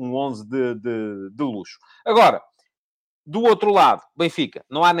ser um 11 de luxo. Agora, do outro lado, Benfica,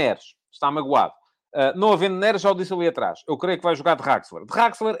 não há Neres, está magoado. Não havendo Neres, já o disse ali atrás. Eu creio que vai jogar de Draxler.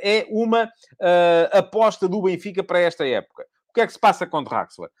 Draxler é uma aposta do Benfica para esta época. O que é que se passa com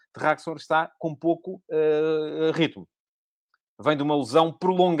Draxler? Draxler está com pouco ritmo. Vem de uma lesão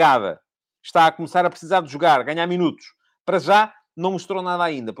prolongada. Está a começar a precisar de jogar, ganhar minutos. Para já, não mostrou nada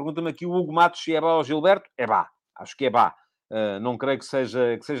ainda. Pergunta-me aqui o Hugo Matos se é Bá ou Gilberto. É Bá. Acho que é Bá. Não creio que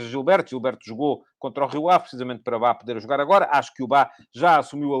seja Gilberto. Gilberto jogou contra o Rio Ave, precisamente para Bá poder jogar agora. Acho que o Bá já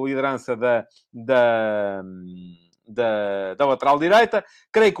assumiu a liderança da lateral direita.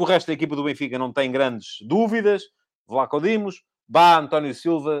 Creio que o resto da equipa do Benfica não tem grandes dúvidas. Vlaco Dimos, Bá, António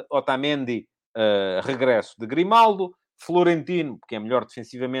Silva, Otamendi, regresso de Grimaldo, Florentino, que é melhor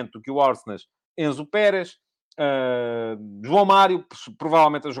defensivamente do que o Orsnes, Enzo Pérez, João Mário,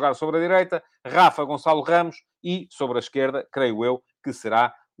 provavelmente a jogar sobre a direita, Rafa, Gonçalo Ramos e, sobre a esquerda, creio eu, que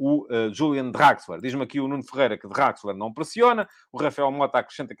será o Julian Draxler. Diz-me aqui o Nuno Ferreira que Draxler não pressiona, o Rafael Mota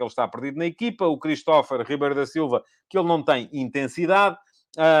acrescenta que ele está perdido na equipa, o Christopher Ribeiro da Silva que ele não tem intensidade,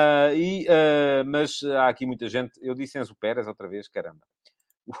 mas há aqui muita gente... Eu disse Enzo Pérez outra vez, caramba.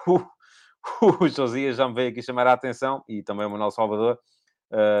 O Josias já me veio aqui chamar a atenção, e também o Manuel Salvador,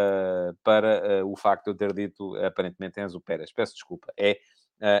 para o facto de eu ter dito, aparentemente, Enzo Pérez. Peço desculpa. É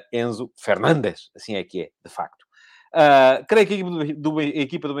Enzo Fernandes. Assim é que é, de facto. Creio que a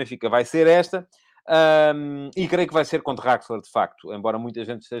equipa do Benfica vai ser esta. E creio que vai ser contra Draxler, de facto. Embora muita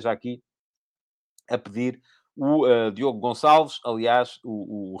gente esteja aqui a pedir o Diogo Gonçalves. Aliás,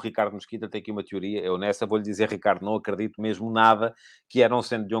 o Ricardo Mesquita tem aqui uma teoria. Eu nessa vou-lhe dizer, Ricardo, não acredito mesmo nada que não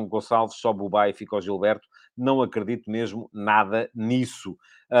sendo Diogo Gonçalves, sobe o Bay e fica o Gilberto. Não acredito mesmo nada nisso.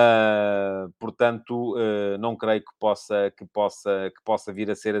 Portanto, não creio que possa vir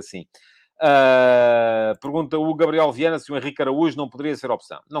a ser assim. Pergunta o Gabriel Viana se o Henrique Araújo não poderia ser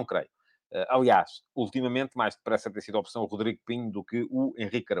opção. Não creio. Aliás, ultimamente, mais depressa tem sido a opção o Rodrigo Pinho do que o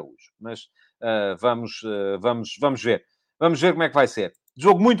Henrique Araújo. Mas vamos ver. Vamos ver como é que vai ser.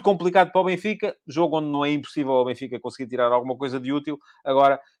 Jogo muito complicado para o Benfica. Jogo onde não é impossível ao Benfica conseguir tirar alguma coisa de útil.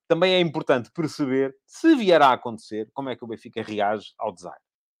 Agora, também é importante perceber, se vier a acontecer, como é que o Benfica reage ao design.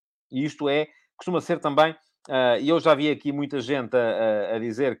 E isto costuma ser também... e eu já vi aqui muita gente a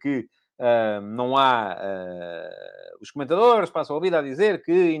dizer que não há... os comentadores passam a vida a dizer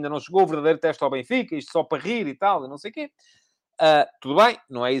que ainda não chegou o verdadeiro teste ao Benfica, isto só para rir e tal, e não sei o quê. Tudo bem,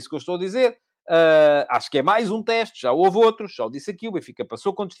 não é isso que eu estou a dizer. Acho que é mais um teste, já houve outros, já o disse aqui, o Benfica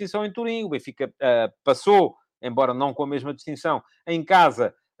passou com distinção em Turim, o Benfica passou, embora não com a mesma distinção, em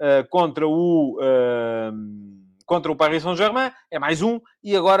casa contra o Paris Saint-Germain, é mais um,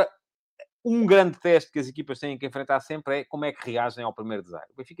 e agora um grande teste que as equipas têm que enfrentar sempre é como é que reagem ao primeiro design.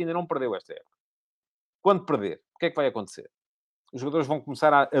 O Benfica ainda não perdeu esta época. Quando perder, o que é que vai acontecer? Os jogadores vão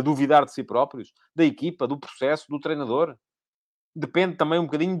começar a duvidar de si próprios, da equipa, do processo, do treinador. Depende também um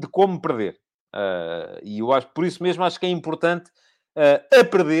bocadinho de como perder. E eu acho, por isso mesmo, acho que é importante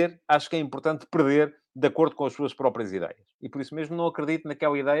acho que é importante perder de acordo com as suas próprias ideias. E por isso mesmo não acredito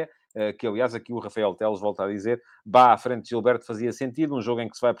naquela ideia, que aliás aqui o Rafael Teles volta a dizer, Bá à frente de Gilberto fazia sentido, um jogo em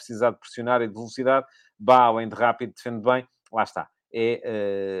que se vai precisar de pressionar e de velocidade, Bá além de rápido defende bem, lá está.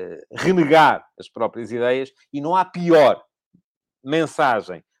 É renegar as próprias ideias e não há pior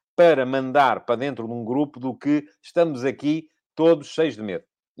mensagem para mandar para dentro de um grupo do que estamos aqui todos cheios de medo.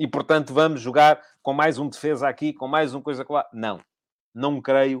 E, portanto, vamos jogar com mais um defesa aqui, com mais uma coisa lá. Não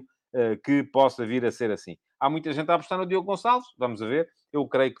creio que possa vir a ser assim. Há muita gente a apostar no Diogo Gonçalves. Vamos a ver. Eu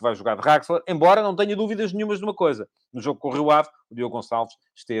creio que vai jogar de Draxler, embora não tenha dúvidas nenhumas de uma coisa. No jogo com o Rio Ave, o Diogo Gonçalves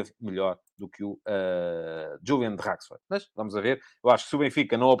esteve melhor do que o Julian Draxler. Mas, vamos a ver. Eu acho que se o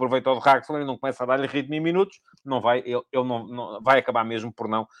Benfica não aproveita o Draxler e não começa a dar-lhe ritmo em minutos, ele não vai acabar mesmo por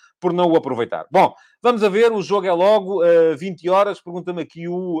não o aproveitar. Bom, vamos a ver. O jogo é logo 20 horas. Pergunta-me aqui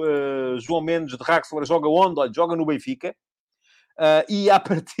o João Mendes de Draxler joga onde? Olha, joga no Benfica. E à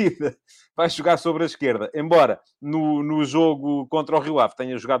partida vai jogar sobre a esquerda, embora no jogo contra o Rio Ave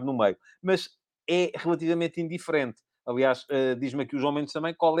tenha jogado no meio, mas é relativamente indiferente. Aliás, diz-me aqui o João Mendes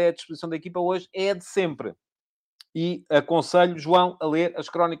também qual é a disposição da equipa hoje, é a de sempre. E aconselho, João, a ler as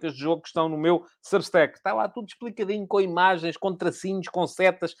crónicas de jogo que estão no meu Substack. Está lá tudo explicadinho, com imagens, com tracinhos, com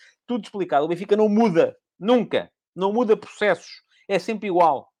setas, tudo explicado. O Benfica não muda, nunca. Não muda processos. É sempre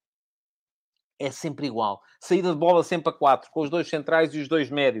igual. É sempre igual. Saída de bola sempre a 4, com os dois centrais e os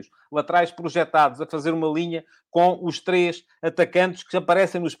dois médios. Laterais projetados a fazer uma linha com os 3 atacantes que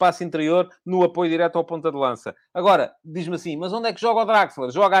aparecem no espaço interior no apoio direto ao ponta de lança. Agora, diz-me assim, mas onde é que joga o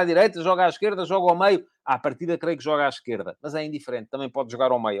Draxler? Joga à direita, joga à esquerda, joga ao meio? À partida, creio que joga à esquerda. Mas é indiferente. Também pode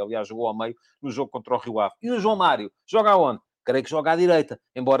jogar ao meio. Aliás, jogou ao meio no jogo contra o Rio Ave. E o João Mário? Joga aonde? Creio que joga à direita,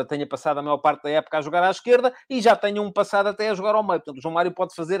 embora tenha passado a maior parte da época a jogar à esquerda e já tenha um passado até a jogar ao meio. Portanto, o João Mário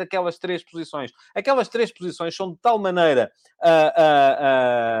pode fazer aquelas 3 posições. Aquelas 3 posições são de tal maneira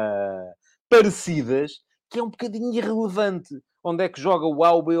parecidas que é um bocadinho irrelevante. Onde é que joga o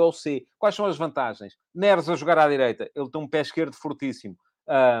A, o B ou o C? Quais são as vantagens? Neres a jogar à direita. Ele tem um pé esquerdo fortíssimo.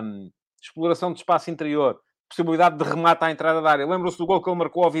 Exploração de espaço interior. Possibilidade de remate à entrada da área. Lembram-se do gol que ele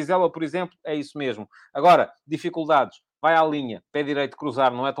marcou ao Vizela, por exemplo? É isso mesmo. Agora, dificuldades. Vai à linha, pé direito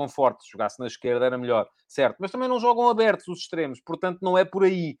cruzar, não é tão forte. Se jogasse na esquerda era melhor, certo? Mas também não jogam abertos os extremos, portanto não é por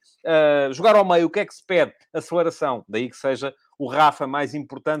aí. Jogar ao meio, o que é que se pede? Aceleração. Daí que seja o Rafa mais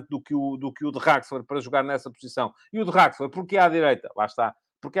importante do que o de Draxler para jogar nessa posição. E o de Draxler, porque à direita? Lá está.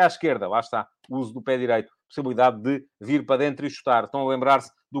 Porque à esquerda? Lá está. O uso do pé direito. Possibilidade de vir para dentro e chutar. Estão a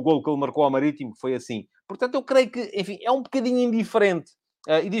lembrar-se do golo que ele marcou ao Marítimo? Foi assim. Portanto, eu creio que, enfim, é um bocadinho indiferente.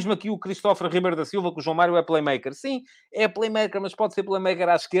 E diz-me aqui o Cristóforo Ribeiro da Silva que o João Mário é playmaker. Sim, é playmaker, mas pode ser playmaker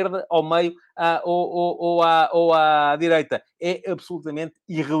à esquerda, ao meio ou à direita. É absolutamente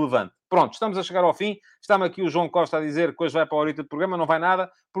irrelevante. Pronto, estamos a chegar ao fim. Está-me aqui o João Costa a dizer que hoje vai para a horita de programa. Não vai nada,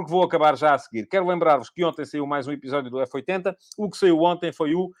 porque vou acabar já a seguir. Quero lembrar-vos que ontem saiu mais um episódio do F80. O que saiu ontem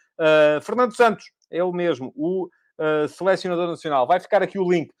foi o Fernando Santos. Ele mesmo, o selecionador nacional. Vai ficar aqui o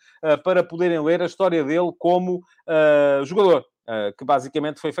link para poderem ler a história dele como jogador. Que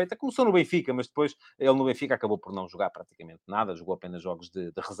basicamente foi feita, começou no Benfica, mas depois ele no Benfica acabou por não jogar praticamente nada, jogou apenas jogos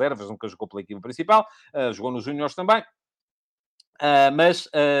de reservas, nunca jogou pela equipa principal, jogou nos Júniores também. Mas,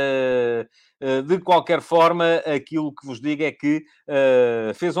 de qualquer forma, aquilo que vos digo é que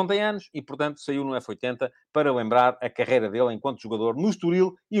fez ontem anos e, portanto, saiu no F80 para lembrar a carreira dele enquanto jogador no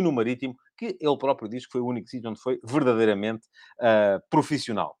Estoril e no Marítimo, que ele próprio diz que foi o único sítio onde foi verdadeiramente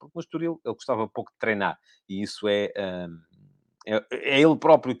profissional. Porque no Estoril ele gostava pouco de treinar e isso é ele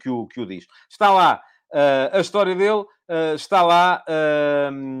próprio que o diz. Está lá a história dele, está lá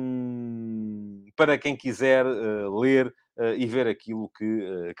para quem quiser ler e ver aquilo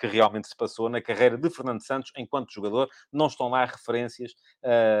que realmente se passou na carreira de Fernando Santos enquanto jogador. Não estão lá referências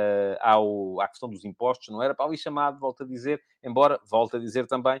à questão dos impostos, não era para ali chamado, volto a dizer, embora, volto a dizer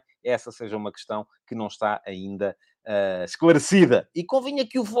também, essa seja uma questão que não está ainda esclarecida. E convinha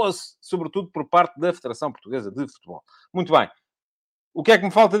que o fosse, sobretudo por parte da Federação Portuguesa de Futebol. Muito bem. O que é que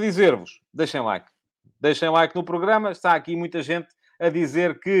me falta dizer-vos? Deixem like. Deixem like no programa. Está aqui muita gente a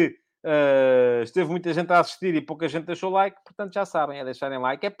dizer que esteve muita gente a assistir e pouca gente deixou like. Portanto, já sabem, é deixarem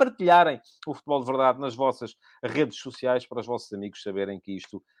like, é partilharem o Futebol de Verdade nas vossas redes sociais para os vossos amigos saberem que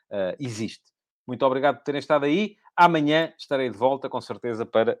isto existe. Muito obrigado por terem estado aí. Amanhã estarei de volta, com certeza,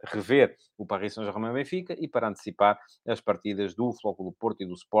 para rever o Paris Saint-Germain Benfica e para antecipar as partidas do Futebol Clube do Porto e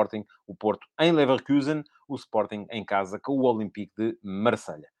do Sporting. O Porto em Leverkusen, o Sporting em casa com o Olympique de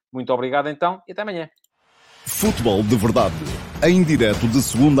Marselha. Muito obrigado, então, e até amanhã. Futebol de Verdade, em direto de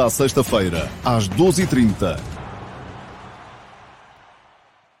segunda a sexta-feira, às 12h30